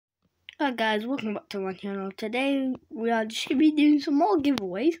Hi guys, welcome back to my channel. Today we are just going to be doing some more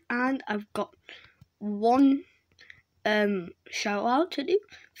giveaways, and I've got one shout out to do.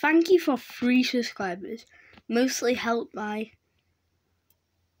 Thank you for 3 subscribers, mostly helped by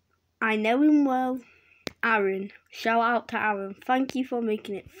I know him well, Aaron. Shout out to Aaron. Thank you for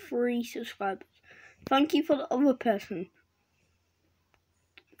making it 3 subscribers. Thank you for the other person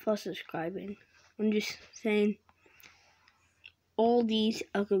for subscribing. I'm just saying all these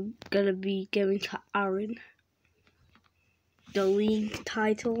are going to be going to Aaron. The league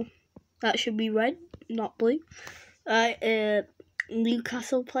title, that should be red, not blue.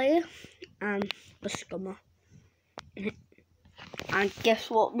 Newcastle player and a scummer. And guess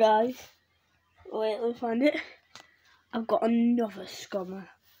what, guys? Wait, let's find it. I've got another scummer.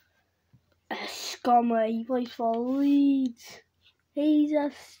 A scummer. He plays for Leeds. He's a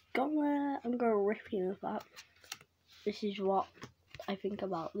scummer. I'm gonna rip him apart. This is what I think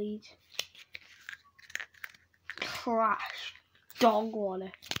about Leeds. Trash. Dog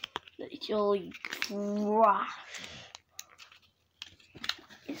water. Literally trash.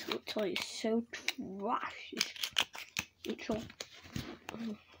 It's literally so trash. It's all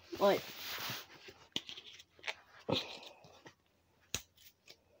like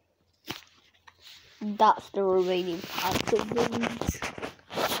that's the remaining part of the Leeds.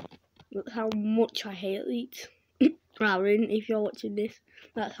 Look how much I hate Leeds. Aaron, if you're watching this,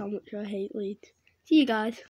 that's how much I hate Leeds. See you guys.